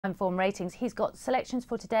And form ratings. He's got selections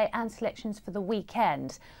for today and selections for the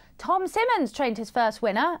weekend. Tom Symonds trained his first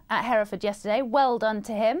winner at Hereford yesterday. Well done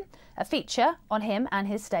to him. A feature on him and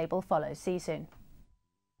his stable follows. See you soon.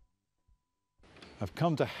 I've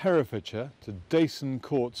come to Herefordshire, to Dason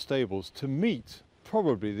Court Stables, to meet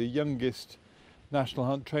probably the youngest national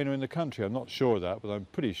hunt trainer in the country. I'm not sure of that, but I'm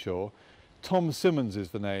pretty sure. Tom Symonds is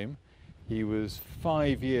the name. He was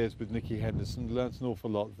 5 years with Nicky Henderson, learnt an awful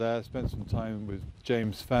lot there, spent some time with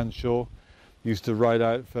James Fanshawe, used to ride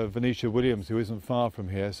out for Venetia Williams, who isn't far from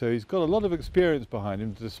here. So he's got a lot of experience behind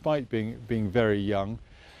him, despite being very young.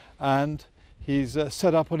 And he's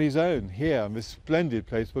set up on his own here in this splendid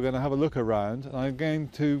place. We're going to have a look around, and I'm going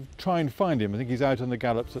to try and find him. I think he's out on the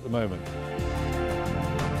gallops at the moment.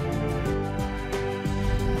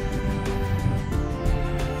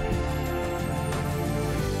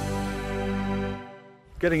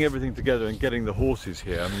 Getting everything together and getting the horses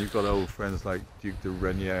here. I mean, you've got old friends like Duke de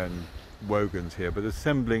Renier and Wogans here, but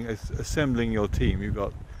assembling your team, you've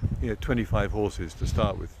got 25 horses to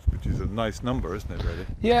start with, which is a nice number, isn't it, really?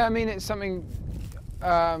 Yeah, I mean, it's something.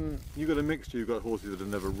 You've got a mixture. You've got horses that have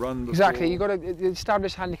never run before. Exactly. You've got the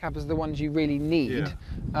established handicappers are the ones you really need.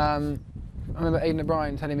 Yeah. I remember Aidan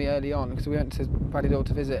O'Brien telling me early on, because we went to Ballydoyle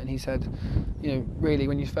to visit, and he said, really,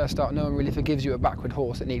 when you first start, no one really forgives you a backward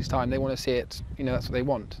horse that needs time. They want to see it, that's what they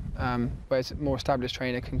want. Whereas a more established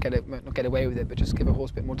trainer can not get away with it, but just give a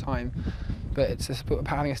horse a bit more time. But it's just about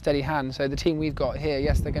having a steady hand. So the team we've got here,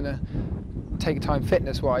 yes, they're going to take time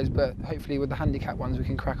fitness-wise, but hopefully with the handicap ones we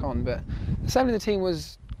can crack on. But assembling the team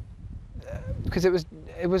was, because it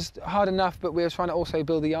was hard enough, but we were trying to also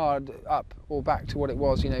build the yard up or back to what it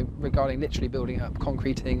was, regarding literally building it up,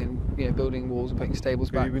 concreting and building walls and putting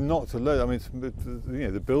stables back. You've been knocked a load. I mean,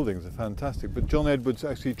 the buildings are fantastic. But John Edwards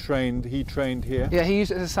actually trained. He trained here. Yeah, he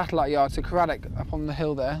used it as a satellite yard. So Craddock up on the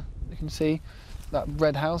hill there, you can see that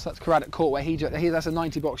red house. That's Craddock Court, where that's a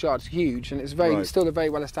 90-box yard. It's huge, and it's still a very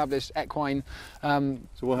well-established equine. So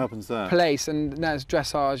what happens there? Place, and now it's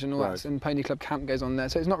dressage and all that, and Pony Club camp goes on there.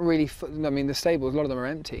 So it's not really. I mean, the stables, a lot of them are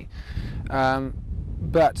empty.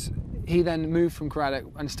 But he then moved from Craddock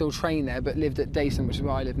and still trained there, but lived at Dason, which is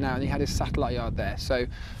where I live now, and he had his satellite yard there. So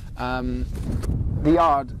the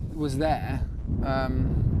yard was there.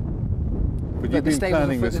 But you've been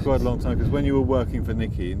planning this quite a long time, because when you were working for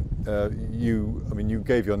Nicky, you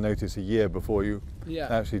gave your notice a year before you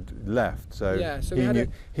actually left. So,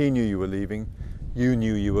 he knew you were leaving. You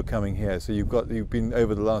knew you were coming here. So you've been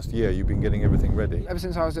over the last year. You've been getting everything ready. Ever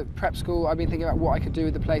since I was at prep school, I've been thinking about what I could do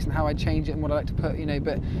with the place and how I'd change it and what I'd like to put.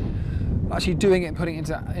 But actually doing it and putting it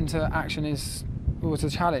into action was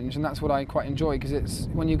a challenge, and that's what I quite enjoy, because it's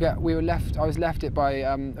when you get. I was left it by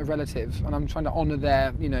a relative, and I'm trying to honour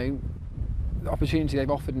their opportunity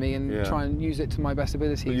they've offered me and try and use it to my best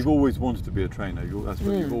ability. But you've always wanted to be a trainer. That's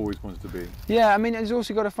what you've always wanted to be. Yeah, I mean, it's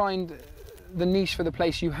also got to find the niche for the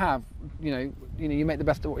place you have. You make the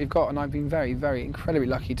best of what you've got, and I've been very, very incredibly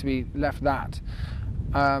lucky to be left that.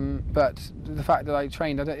 But the fact that I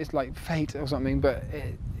trained, it's like fate or something, but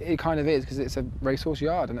it kind of is, because it's a racehorse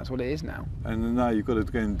yard, and that's what it is now. And now you've got to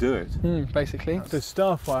go and do it. Basically. So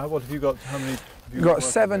staff-wise, what have you got? How many? We've got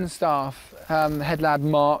 7 staff. Head lad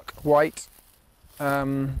Mark White.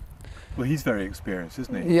 Well, he's very experienced,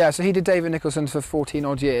 isn't he? Yeah, so he did David Nicholson for 14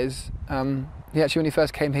 odd years. He actually, when he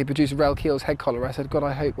first came here, produced a Rel Keel's head collar. I said, God,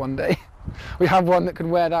 I hope one day we have one that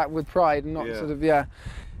can wear that with pride and not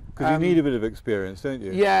Because you need a bit of experience, don't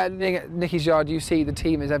you? Yeah, Nicky's yard, you see the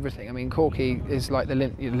team is everything. I mean, Corky is like the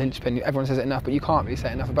linchpin. Everyone says it enough, but you can't really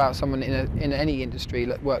say enough about someone in any industry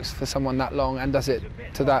that works for someone that long and does it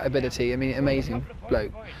to that ability. I mean, amazing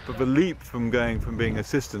bloke. But the leap from being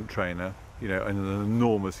assistant trainer, in an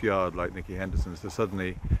enormous yard like Nicky Henderson's, to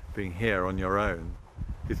suddenly being here on your own,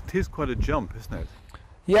 it is quite a jump, isn't it?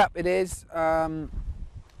 Yep, it is. I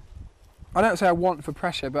don't say I want for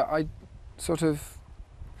pressure, but I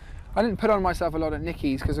didn't put on myself a lot at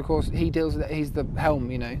Nicky's, because of course he deals with it, he's the helm,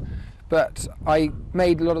 But I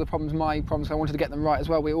made a lot of the problems my problems, so I wanted to get them right as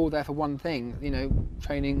well. We're all there for one thing,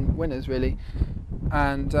 training winners really.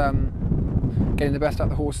 And getting the best out of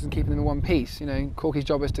the horses and keeping them in one piece. Corky's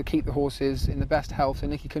job is to keep the horses in the best health so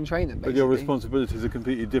Nicky can train them, basically. But your responsibilities are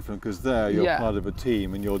completely different, because there you're part of a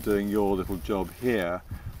team and you're doing your little job. Here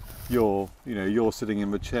you're sitting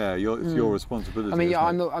in the chair. It's your responsibility. I mean,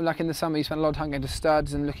 I'm like, in the summer you spend a lot of time going to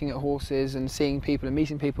studs and looking at horses and seeing people and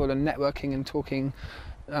meeting people and networking and talking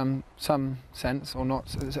some sense or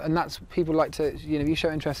not. And that's, people like to, you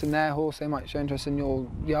show interest in their horse, they might show interest in your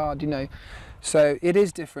yard, So it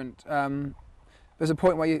is different. There's a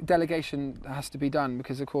point where delegation has to be done,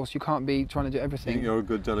 because of course you can't be trying to do everything. You think you're a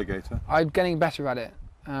good delegator? I'm getting better at it.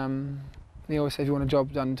 They always say if you want a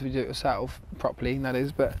job done, to do it yourself properly, that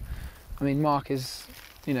is. But I mean, Mark is,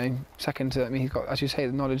 you know, second to. I mean, he's got, as you say,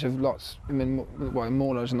 the knowledge of lots. I mean, well,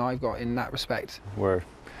 more knowledge than I've got in that respect. We're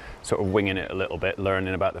sort of winging it a little bit,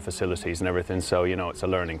 learning about the facilities and everything. So you know, it's a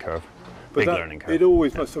learning curve. But Big learning curve. It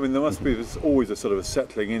always must. I mean, there must be. There's always a sort of a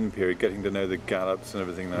settling in period, getting to know the gallops and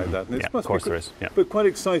everything like that. And it Yeah, must of course be, there is. Yeah. But quite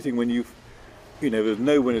exciting when you know, there's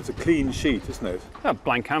no when it's a clean sheet, isn't it? Yeah,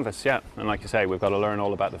 blank canvas, yeah. And like you say, we've got to learn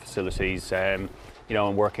all about the facilities, you know,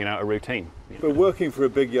 and working out a routine. But working for a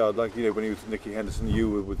big yard, like, you know, when he was with Nicky Henderson, you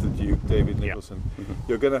were with the Duke, David Nicholson,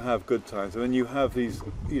 you're going to have good times. And then you have these,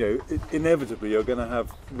 you know, inevitably you're going to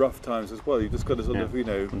have rough times as well. You just got to sort of, you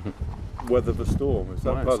know, weather the storm. Is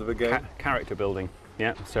that part of the game? Character building,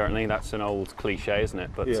 yeah, certainly. That's an old cliche, isn't it?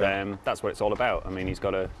 But that's what it's all about. I mean, he's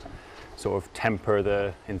got to sort of temper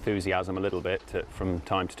the enthusiasm a little bit from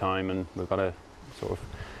time to time, and we've got to sort of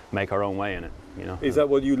make our own way in it, you know. Is that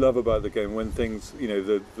what you love about the game, when things, you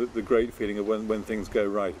know, the great feeling of when things go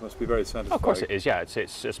right? It must be very satisfying. Of course it is, yeah.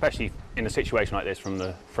 It's especially in a situation like this from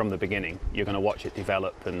the beginning, you're going to watch it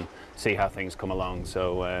develop and see how things come along.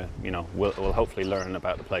 So you know, we'll hopefully learn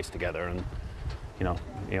about the place together, and you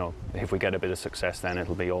know, if we get a bit of success, then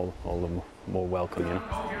it'll be all the more welcome, you know.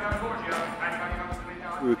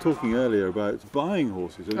 We were talking earlier about buying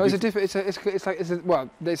horses. Oh, it's a different.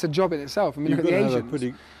 It's a job in itself. I mean, look at the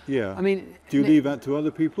agents. Yeah. I mean, do you leave that to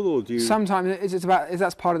other people, or do you? Sometimes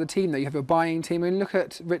that's part of the team. Though you have a buying team. I mean, look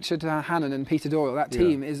at Richard Hannon and Peter Doyle. That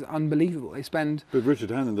team is unbelievable. They spend. But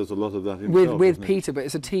Richard Hannon does a lot of that himself. With Peter, but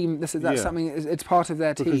it's a team. That's something. It's part of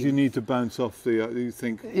their team. Because you need to bounce off the. You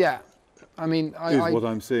think. Yeah. I mean, what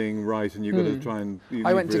I'm seeing right, and you've got to try and.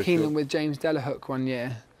 I went to Keeneland with James Delahook one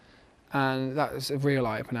year. And that was a real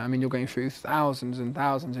eye-opener. I mean, you're going through thousands and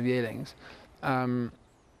thousands of yearlings, finding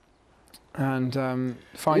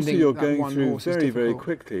also you're that going one through horse very, is very difficult.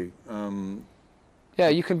 quickly. Yeah,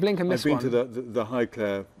 you can blink and miss one. I've been to the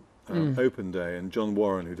Highclere Open Day, and John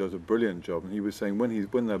Warren, who does a brilliant job, and he was saying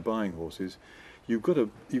when they're buying horses, you've got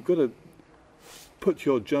to put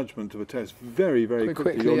your judgment to a test very, very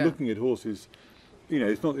quickly. You're looking at horses. You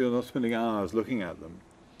know, you're not spending hours looking at them.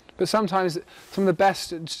 But sometimes some of the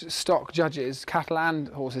best stock judges, cattle and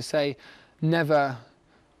horses, say never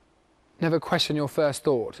question your first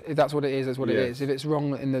thought. If that's what it is, that's what it is. If it's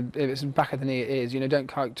wrong if it's back of the knee, it is. You know, don't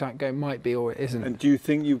go might be or it isn't. And do you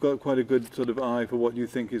think you've got quite a good sort of eye for what you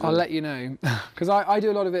think is? I'll let you know, because I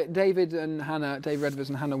do a lot of it. David Redvers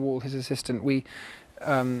and Hannah Wall, his assistant.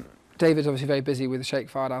 David's obviously very busy with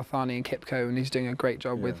Sheikh Fahd Al Thani and Kipco, and he's doing a great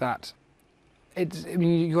job with that. I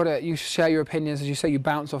mean, you share your opinions, as you say, you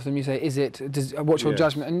bounce off them, you say, what's your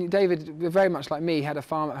judgment? And David, very much like me, had a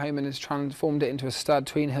farm at home and has transformed it into a stud,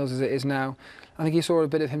 Tween Hills as it is now. I think he saw a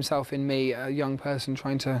bit of himself in me, a young person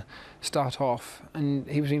trying to start off, and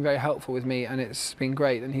he was being very helpful with me, and it's been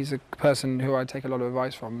great, and he's a person who I take a lot of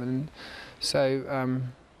advice from. And so,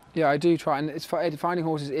 yeah, I do try, and finding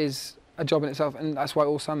horses is a job in itself, and that's why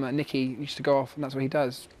all summer Nicky used to go off, and that's what he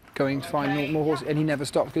does. Going to find more horses, and he never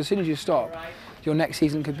stops, because as soon as you stop, your next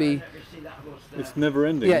season could be. It's never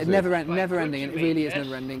ending. Yeah, never ending, and it really is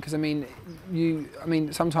never ending. Because I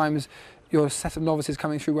mean, sometimes your set of novices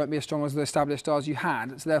coming through won't be as strong as the established stars you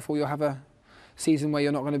had. So therefore, you'll have a season where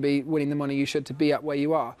you're not going to be winning the money you should to be up where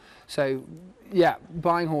you are. So, yeah,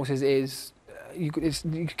 buying horses is you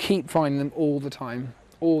keep finding them all the time,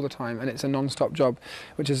 and it's a non-stop job,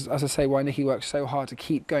 which is, as I say, why Nicky works so hard to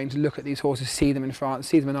keep going to look at these horses, see them in France,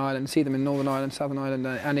 see them in Ireland, see them in Northern Ireland, Southern Ireland,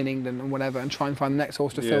 and in England and whatever, and try and find the next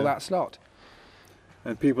horse to fill that slot.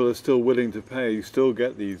 And people are still willing to pay. You still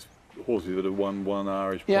get these horses that have won one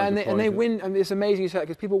Irish. Yeah, and they win. And it's amazing you say that,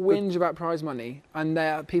 because people whinge about prize money,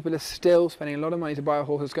 and people are still spending a lot of money to buy a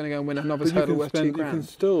horse that's going to go and win a novice hurdle worth £2 grand. You can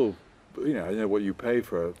still, you know, I don't know what you pay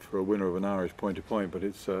for a winner of an Irish point to point, but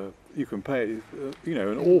it's you can pay, you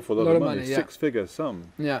know, an awful lot of money, six-figure sum.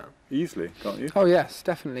 Yeah. Easily, can't you? Oh yes,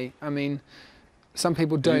 definitely. I mean, some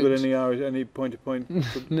people don't. Have you got any point to point?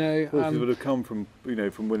 No. Horses would have come from, you know,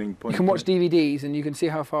 from winning point. You can watch DVDs and you can see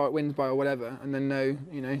how far it wins by or whatever, and then know,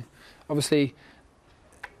 you know, obviously.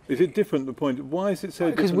 Is it different, the point? Why is it so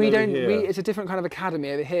different? Because we don't. It's a different kind of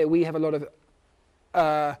academy over here. We have a lot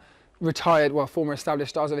of retired, former established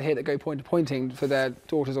stars over here that go point to pointing for their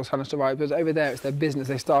daughters or sons to ride. But over there, it's their business.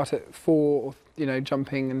 They start at 4, you know,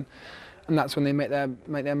 jumping, and that's when they make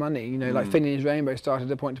their money. You know, like Finian's Rainbow started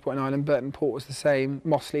at point to point in Ireland. Burton Port was the same.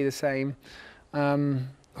 Mossley the same.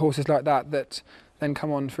 Horses like that then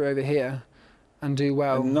come on for over here. and do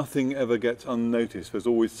well. And nothing ever gets unnoticed. There's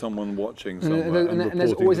always someone watching somewhere and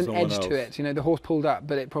there's always an edge else. to it. You know, the horse pulled up,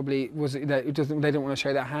 but it probably was. They don't want to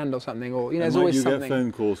show their hand or something, or there's always something. You get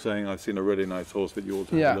phone calls saying, "I've seen a really nice horse that you ought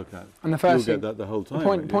to have a look at." And the first you'll get that the whole time.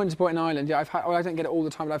 Point to point in Ireland. Yeah, I don't get it all the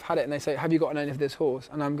time, but I've had it, and they say, "Have you got an owner for this horse?"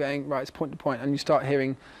 And I'm going, "Right, it's point to point," and you start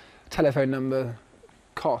hearing telephone number,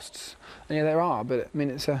 costs, and yeah, there are. But I mean,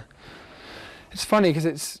 it's funny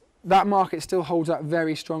because that market still holds up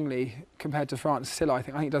very strongly compared to France. Still, I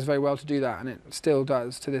think it does very well to do that, and it still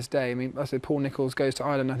does to this day. I mean, I say Paul Nicholls goes to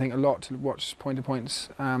Ireland, I think, a lot to watch point-to-points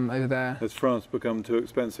over there. Has France become too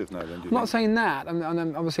expensive now? Then, do you I'm not saying that,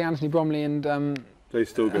 and obviously Anthony Bromley and they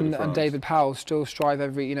still go to France. And David Powell still strive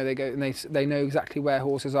every. They go and they know exactly where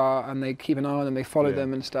horses are, and they keep an eye on them. They follow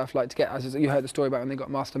them and stuff, like to get. As you heard the story about when they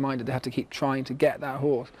got masterminded, they had to keep trying to get that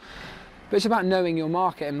horse. But it's about knowing your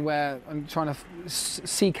market and trying to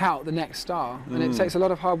seek out the next star. And it takes a lot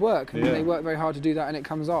of hard work. And they work very hard to do that, and it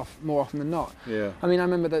comes off more often than not. Yeah. I mean, I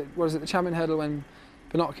remember the Champion Hurdle when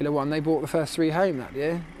Binocular won. They bought the first 3 home that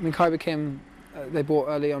year. I mean, Khyber Kim, they bought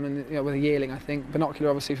early on with a yearling, I think. Binocular,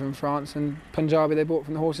 obviously from France, and Punjabi they bought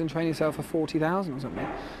from the horse in training sale for 40,000 or something.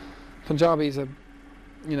 Punjabi's a,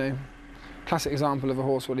 classic example of a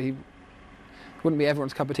horse. He wouldn't be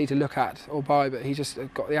everyone's cup of tea to look at or buy, but he just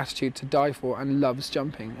got the attitude to die for and loves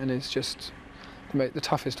jumping, and is just the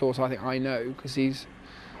toughest horse I think I know, because he's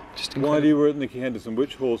just incredible. While you were at Nicky Henderson,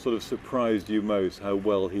 which horse sort of surprised you most, how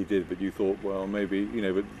well he did, but you thought, well, maybe,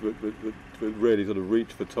 but really sort of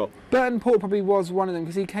reached the top? Burton Port probably was one of them,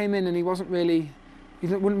 because he came in and he wouldn't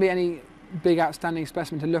be any big outstanding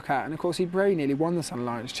specimen to look at, and of course he very nearly won the Sun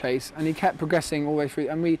Alliance chase, and he kept progressing all the way through,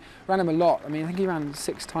 and we ran him a lot. I mean, I think he ran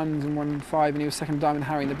 6 times and won 5, and he was second Diamond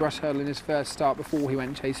Harry in the brush hurdle in his first start before he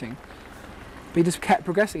went chasing. But he just kept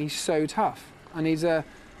progressing. He's so tough, and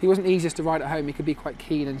he wasn't easiest to ride at home. He could be quite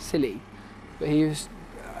keen and silly, but he was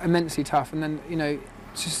immensely tough. And then and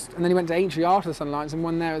then he went to Aintree after the Sun Alliance and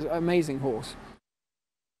won there as an amazing horse.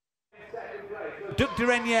 Duc de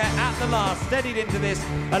Renier at the last, steadied into this,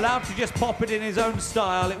 allowed to just pop it in his own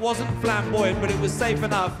style. It wasn't flamboyant, but it was safe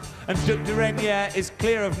enough. And Duc de Renier is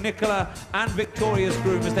clear of Nicola and Victoria's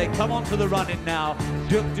groom as they come onto the run-in now.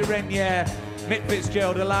 Duc de Renier, Mick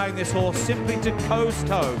Fitzgerald allowing this horse simply to coast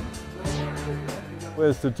home.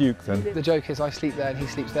 Where's the Duke then? The joke is I sleep there and he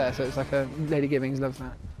sleeps there, so it's like Lady Gibbings loves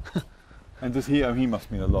that. And does he? He must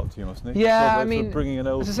mean a lot to you, mustn't he? Yeah, so I mean, bringing an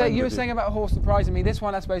old as I say, you were saying about a horse surprising me. This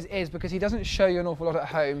one, I suppose, is because he doesn't show you an awful lot at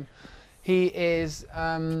home. He is.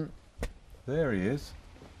 There he is.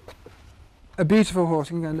 A beautiful horse.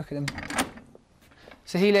 You can go and look at him.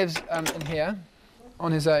 So he lives in here,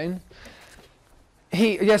 on his own.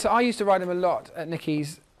 So I used to ride him a lot at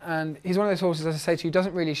Nicky's, and he's one of those horses, as I say to you,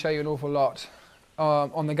 doesn't really show you an awful lot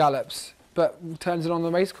on the gallops, but turns it on the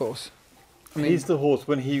racecourse. I mean, he's the horse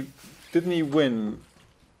didn't he win?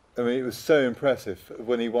 I mean, it was so impressive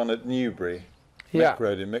when he won at Newbury.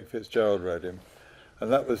 Mick Fitzgerald rode him.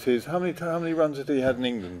 And that was his, how many runs had he had in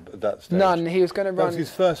England at that stage? None. He was going to run. That was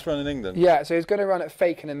his first run in England. Yeah, so he was going to run at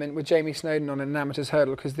Fakenham with Jamie Snowden on an amateur's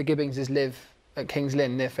hurdle, because the Gibbingses live at King's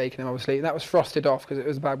Lynn near Fakenham, obviously. That was frosted off because it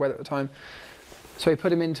was bad weather at the time. So he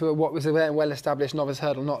put him into what was a well-established novice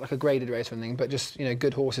hurdle, not like a graded race or anything, but just,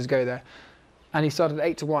 good horses go there. And he started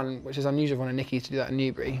at 8-1, which is unusual for one of Nicky's to do that in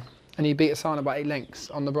Newbury. And he beat Asana by 8 lengths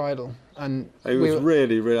on the bridle. And it was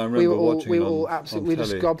really, I remember watching we were all absolutely,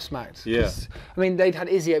 just gobsmacked. Yeah. I mean, they'd had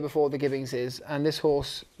Izio before the Gibbingses, and this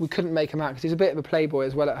horse, we couldn't make him out because he's a bit of a playboy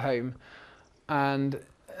as well at home. And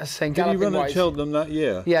as I say, did he run at Cheltenham that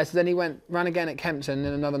year? Yeah, so then he ran again at Kempton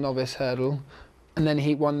in another novice hurdle, and then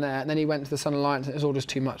he won there. And then he went to the Sun Alliance, and it was all just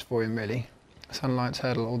too much for him, really. Sun Alliance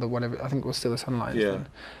hurdle, or the whatever, I think it was still the Sun Alliance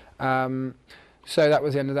then. So that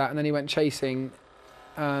was the end of that, and then he went chasing,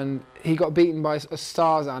 and he got beaten by a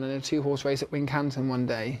Starzan in a 2-horse race at Wincanton one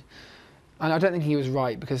day. And I don't think he was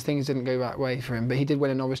right, because things didn't go that way for him, but he did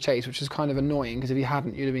win a novice chase, which was kind of annoying, because if he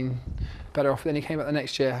hadn't, you'd have been better off. Then he came back the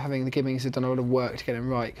next year, having the Gibbings had done a lot of work to get him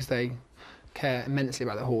right, because they care immensely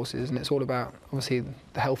about the horses, and it's all about, obviously,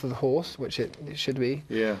 the health of the horse, which it should be.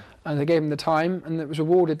 Yeah. And they gave him the time, and it was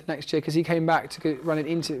rewarded the next year, because he came back to run it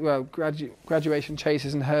into, graduation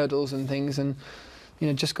chases and hurdles and things, and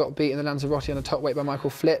just got beat in the Lanzarote on a top weight by Michael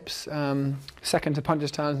Phillips, second to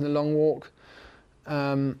Punchestown in the long walk.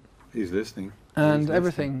 He's listening. And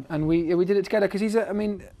everything, and we did it together, because he's I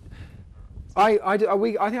think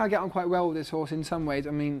I get on quite well with this horse in some ways. I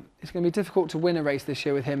mean, it's going to be difficult to win a race this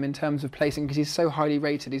year with him in terms of placing, because he's so highly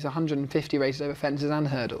rated. He's 150 rated over fences and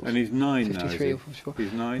hurdles. And he's 9 53 now, is he? Or 54.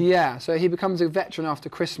 He's 9? Yeah, so he becomes a veteran after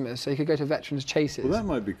Christmas, so he could go to veterans chases. Well, that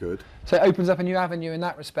might be good. So it opens up a new avenue in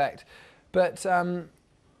that respect. But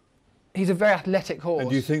he's a very athletic horse. And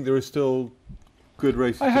do you think there are still good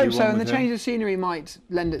races? I to be hope so, won and the with him? change of scenery might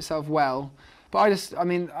lend itself well. But I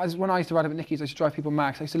mean, when I used to ride up at Nicky's, I used to drive people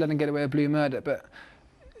mad 'cause I used to let him get away with Blue Murder. But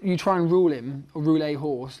you try and rule him, or rule a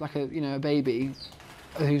horse, like a baby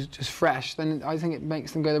who's just fresh, then I think it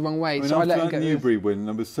makes them go the wrong way. I mean, so I let him after that get Newbury win,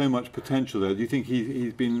 there was so much potential there. Do you think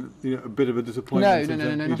he's been a bit of a disappointment?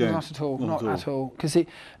 No, not at all. Not at all. Because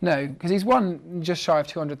he's won just shy of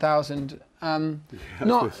 200,000.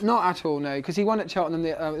 Not at all. No, because he won at Cheltenham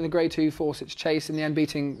in the Grade 2 Fawcett's Chase in the end,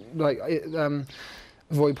 beating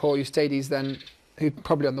Void Paul Eustates then, who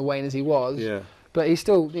probably on the wane as he was. Yeah. But he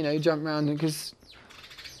still jumped round, because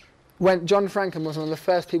when John Frankham was one of the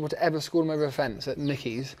first people to ever school him over a fence at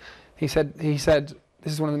Nicky's, he said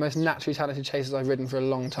this is one of the most naturally talented chasers I've ridden for a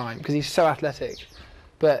long time, because he's so athletic.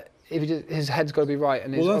 But if his head's got to be right,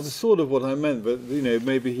 and well, that's sort of what I meant. But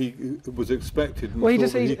maybe he was expected. And well,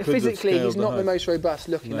 physically he's not the most robust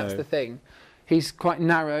looking. No. That's the thing. He's quite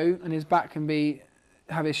narrow, and his back can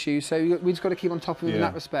have issues. So we just got to keep on top of him in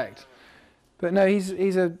that respect. But no, he's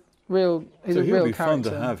a real real character. Fun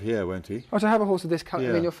to have here, won't he? Oh, to have a horse of this kind,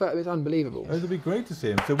 I mean, it's unbelievable. Oh, it'll be great to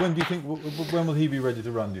see him. So when do you think? When will he be ready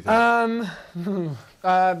to run? Do you think?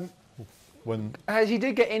 When he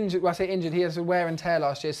did get injured. Well, I say injured. He has a wear and tear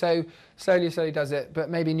last year, so slowly does it. But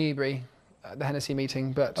maybe Newbury at the Hennessy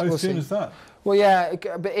meeting. But we'll as soon see. as that. Well, yeah.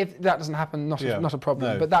 But if that doesn't happen, not a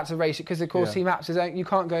problem. No. But that's a race, because of course he maps his own. You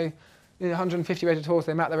can't go. 150 rated horse,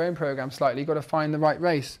 they map their own programme slightly. You've got to find the right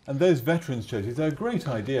race. And those veterans chases, they're a great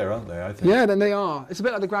idea, aren't they? I think. Yeah, then they are. It's a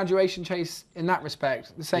bit like the graduation chase in that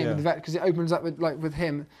respect. The same with the vet, because it opens up with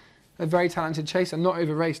him, a very talented chaser, not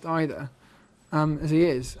over raced either, as he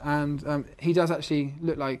is. And he does actually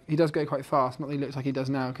look like he does go quite fast. Not that he looks like he does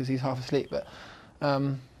now because he's half asleep, but.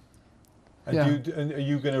 And are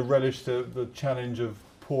you going to relish the challenge of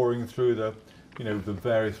pouring through the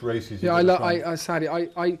various races? Yeah,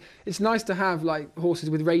 sadly, it's nice to have like horses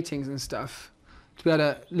with ratings and stuff, to be able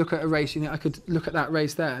to look at a race. I could look at that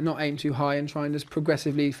race there, not aim too high, and try and just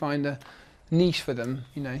progressively find a niche for them.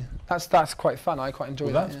 That's quite fun. I quite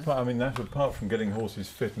enjoy that. That's apart from getting horses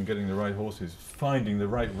fit and getting the right horses, finding the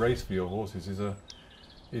right race for your horses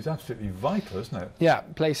is absolutely vital, isn't it? Yeah,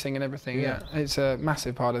 placing and everything. Yeah, it's a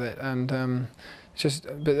massive part of it, and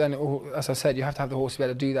but then, as I said, you have to have the horse to be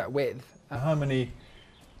able to do that with. How many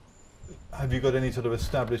have you got? Any sort of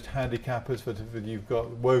established handicappers you've got?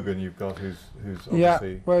 Wogan, who's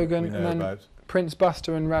obviously Wogan, we know and then about. Prince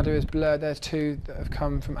Buster and Radu is blurred. There's two that have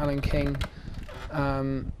come from Alan King.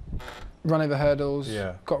 Run over hurdles.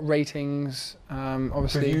 Yeah. Got ratings.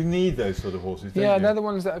 Obviously. Because you need those sort of horses. Don't you? they're the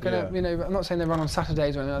ones that are going to. I'm not saying they run on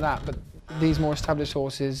Saturdays or anything like that, but these more established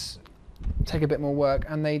horses take a bit more work,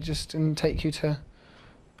 and they just take you to,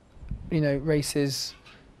 races.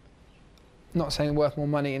 Not saying worth more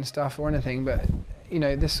money and stuff or anything, but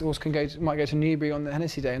this horse might go to Newbury on the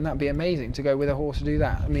Hennessy Day, and that'd be amazing to go with a horse to do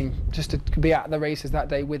that. I mean, just to be at the races that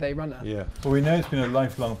day with a runner. Yeah. Well, we know it's been a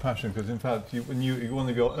lifelong passion, because in fact, one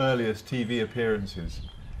of your earliest TV appearances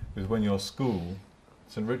was when your school,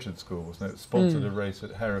 St Richard's School, wasn't it, sponsored a race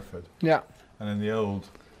at Hereford. Yeah. And then the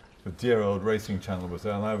dear old racing channel was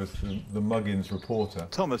there, and I was the Muggins reporter.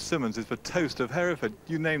 Thomas Symonds is the toast of Hereford.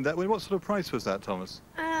 You named that. What sort of price was that, Thomas?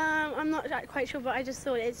 I'm not quite sure, but I just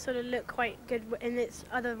thought it sort of looked quite good in its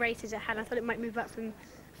other races it had. I thought it might move up from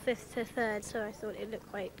 5th to 3rd, so I thought it looked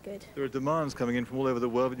quite good. There are demands coming in from all over the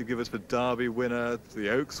world that you give us the Derby winner, the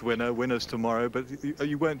Oaks winner, winners tomorrow, but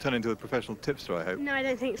you won't turn into a professional tipster, I hope. No, I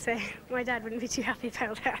don't think so. My dad wouldn't be too happy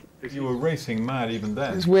about that. You were racing mad even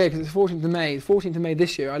then. It's weird, because it's 14th of May. 14th of May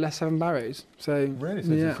this year, I left 7 Barrows. So really,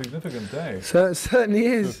 so it's a significant day. So it certainly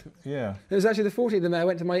is. Yeah. It was actually the 14th of May. I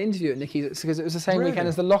went to my interview at Nicky's, because it was the same weekend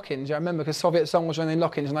as the Lock-ins. I remember, because Soviet Song was running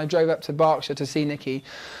Lock-ins, and I drove up to Berkshire to see Nicky.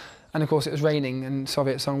 And of course it was raining, and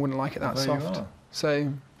Soviet Song wouldn't like it that soft. So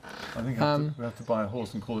I think we have to buy a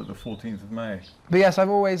horse and call it the 14th of May. But yes, I've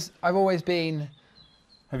always been.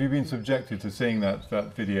 Have you been subjected to seeing that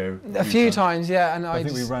video? A few times, yeah. And I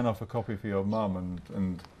think we ran off a copy for your mum,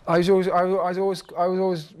 and I was always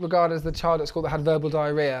regarded as the child at school that had verbal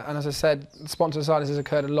diarrhoea, and as I said, spondylosis has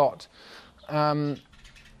occurred a lot. Or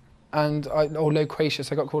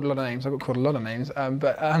loquacious, I got called a lot of names.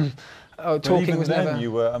 Talking was never.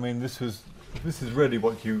 You were. I mean, this is really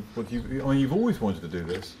what you. I mean, you've always wanted to do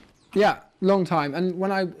this. Yeah, long time. And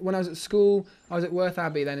when I was at school, I was at Worth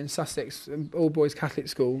Abbey then in Sussex, all boys Catholic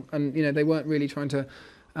school, and they weren't really trying to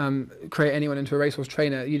create anyone into a racehorse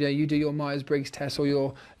trainer. You do your Myers-Briggs test, or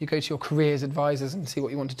you go to your careers advisors and see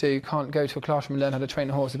what you want to do. You can't go to a classroom and learn how to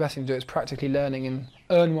train a horse. The best thing to do is practically learning and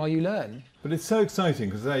earn while you learn. But it's so exciting,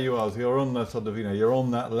 because there you are. So you're on that sort of, you're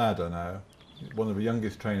on that ladder now. one of the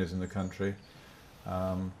youngest trainers in the country.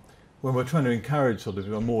 When we're trying to encourage sort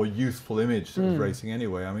of a more youthful image of racing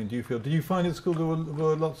anyway, I mean, do you find at school there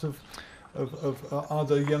were lots of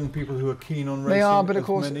other young people who are keen on racing? They are, but of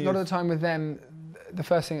course, a lot of the time with them, the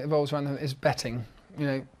first thing that evolves around them is betting. You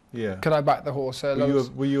know, yeah. Could I back the horse? So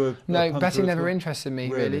were you a no, punter betting at never all? interested me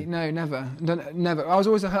really. No, never, never. I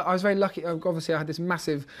was very lucky. Obviously, I had this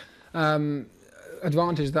massive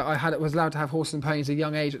advantage that I was allowed to have horses and ponies at a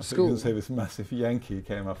young age at school. I was going to say this massive Yankee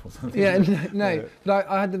came up or something. Yeah, no. But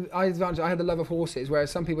I had the advantage. I had the love of horses,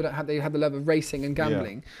 whereas some people don't have. They have the love of racing and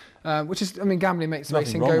gambling, which is, I mean, gambling makes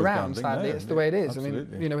racing go round. Sadly, it's the way it is. Absolutely. I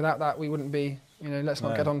mean, you know, without that, we wouldn't be. You know, let's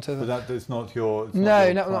not get on to. But that is not your.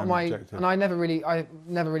 Not my. Objective. And I never really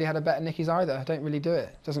had a bet at Nicky's either. I don't really do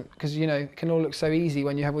it. Doesn't, because you know, it can all look so easy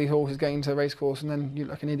when you have all these horses going to a race course and then you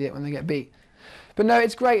look like an idiot when they get beat. But no,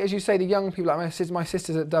 it's great, as you say, the young people, like my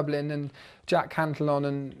sisters at Dublin and Jack Cantillon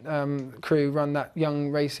and crew run that young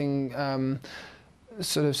racing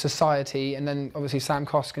sort of society, and then obviously Sam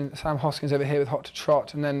Hoskins over here with Hot to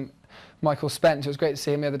Trot, and then Michael Spence. It was great to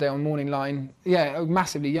see him the other day on Morning Line. Yeah,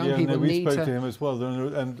 massively young people need to... we spoke to him as well,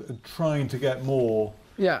 and trying to get more...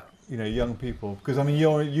 Yeah. You know, young people, because I mean,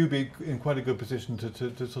 you'd be in quite a good position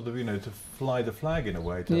to sort of, you know, to fly the flag in a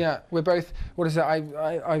way. Yeah, we're both. What is it?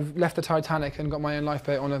 I've left the Titanic and got my own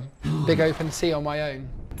lifeboat on a big open sea on my own.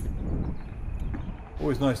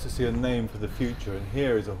 Always nice to see a name for the future, and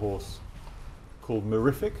here is a horse called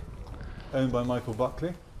Mirific, owned by Michael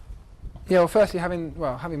Buckley. Yeah, well, firstly,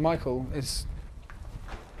 having Michael is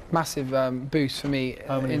massive boost for me.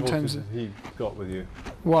 How many in horses terms of has he got with you?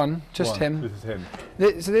 One, just him. This is him.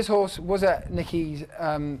 So this horse was at Nicky's,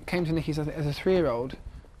 came to Nicky's, I think, as a 3-year-old,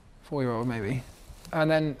 4-year-old maybe,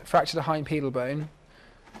 and then fractured a hind pedal bone.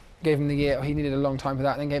 Gave him the year. He needed a long time for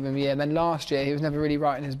that. Then gave him a year. And then last year he was never really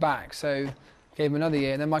right in his back, so gave him another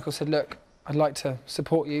year. And then Michael said, "Look, I'd like to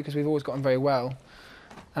support you because we've always gotten very well."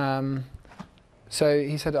 So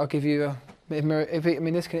he said, "I'll give you a."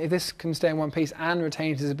 If this can stay in one piece and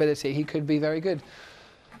retain his ability, he could be very good.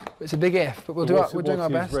 It's a big if, but we're doing our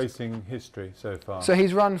best. What's his racing history so far? So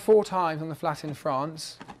he's run 4 times on the flat in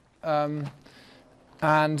France, and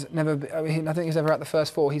never. I think he's never at the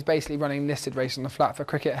first 4. He's basically running listed races on the flat for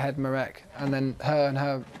Cricket Head Marek, and then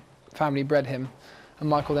her family bred him, and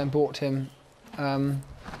Michael then bought him.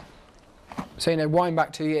 So, you know, wind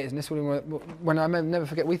back 2 years, and this would when I never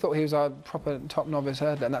forget, we thought he was our proper top novice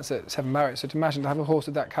hurdler, and that's at 7 Barrett. So to imagine to have a horse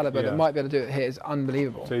of that calibre that might be able to do it here is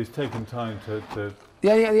unbelievable. So he's taken time to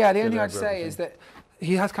Yeah. The only thing I'd say is that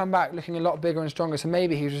he has come back looking a lot bigger and stronger, so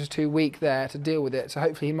maybe he was just too weak there to deal with it. So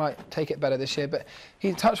hopefully he might take it better this year. But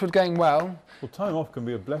he's touchwood going well. Well, time off can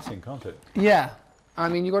be a blessing, can't it? Yeah. I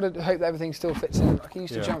mean, you've got to hope that everything still fits in. Like, he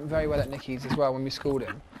used to jump very well at Nicky's as well when we schooled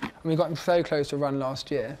him. And we got him so close to run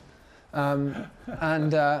last year. So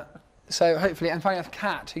hopefully, and funny enough,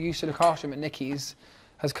 Kat, who used to look after him at Nicky's,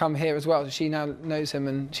 has come here as well. So she now knows him,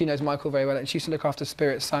 and she knows Michael very well. And she used to look after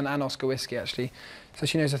Spirit's son and Oscar Whiskey, actually. So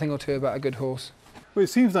she knows a thing or two about a good horse. Well, it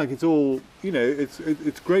seems like it's all, you know,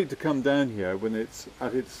 it's great to come down here when it's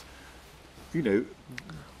at its, you know...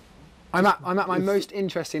 I'm at my most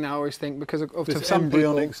interesting now, I always think, because of this some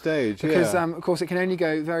embryonic people, stage, because of course it can only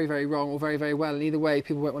go very, very wrong or very, very well, and either way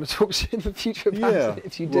people won't want to talk to you in the future about it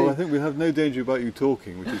if you do. Well, I think we have no danger about you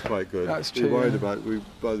talking, which is quite good. That's true. We're worried about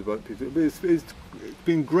people. But it's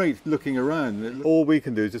been great looking around. All we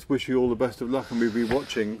can do is just wish you all the best of luck, and we'll be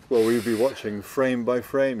watching frame by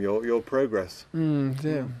frame your progress.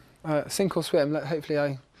 Sink or swim. Hopefully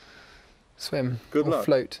I swim. Good luck.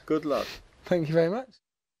 Float. Good luck. Thank you very much.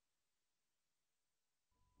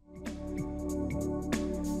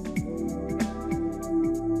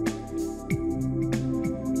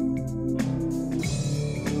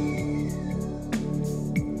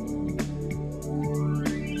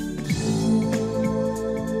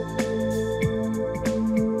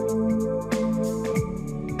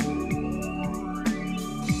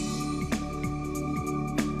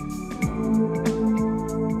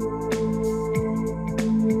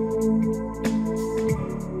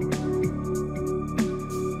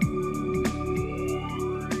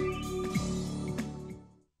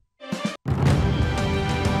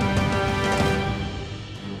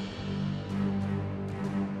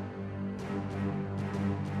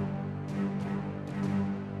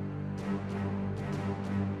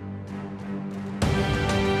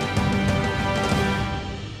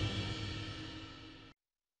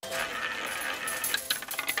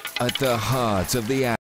 At the heart of the